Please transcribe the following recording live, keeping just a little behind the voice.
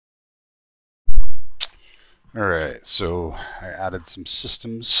Alright, so I added some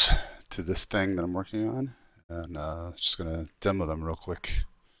systems to this thing that I'm working on, and just gonna demo them real quick.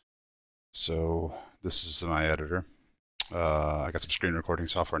 So this is my editor. I got some screen recording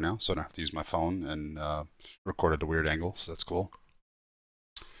software now, so I don't have to use my phone and record at a weird angle, so that's cool.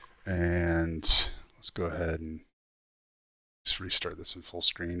 And let's go ahead and just restart this in full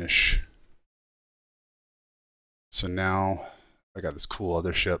screen-ish. So now I got this cool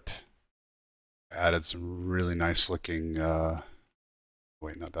other ship. I added some really nice looking,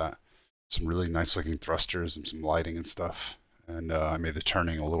 wait, not that. Some really nice looking thrusters and some lighting and stuff. And I made the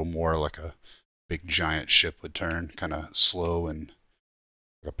turning a little more like a big giant ship would turn, kind of slow and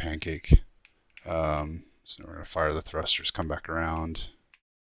like a pancake. So we're going to fire the thrusters, come back around.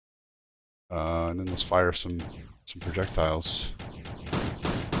 And then let's fire some projectiles.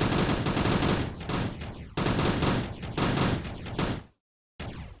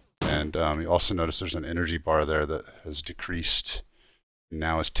 And you also notice there's an energy bar there that has decreased.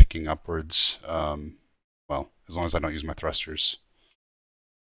 Now is ticking upwards. Well, as long as I don't use my thrusters.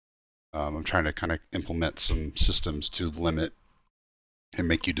 I'm trying to kind of implement some systems to limit and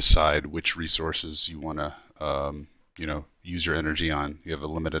make you decide which resources you want to, use your energy on. You have a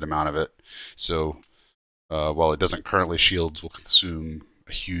limited amount of it. So while it doesn't currently, shields will consume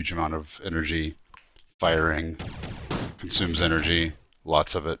a huge amount of energy. Firing consumes energy,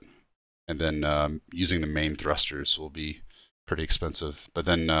 lots of it. And then using the main thrusters will be pretty expensive. But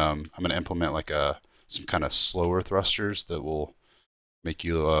then I'm going to implement like some kind of slower thrusters that will make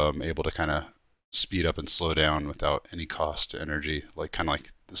you able to kind of speed up and slow down without any cost to energy, like kind of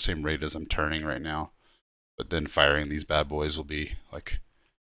like the same rate as I'm turning right now. But then firing these bad boys will be like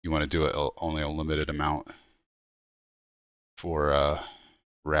you want to do it only a limited amount for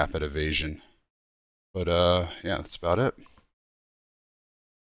rapid evasion. But yeah, that's about it.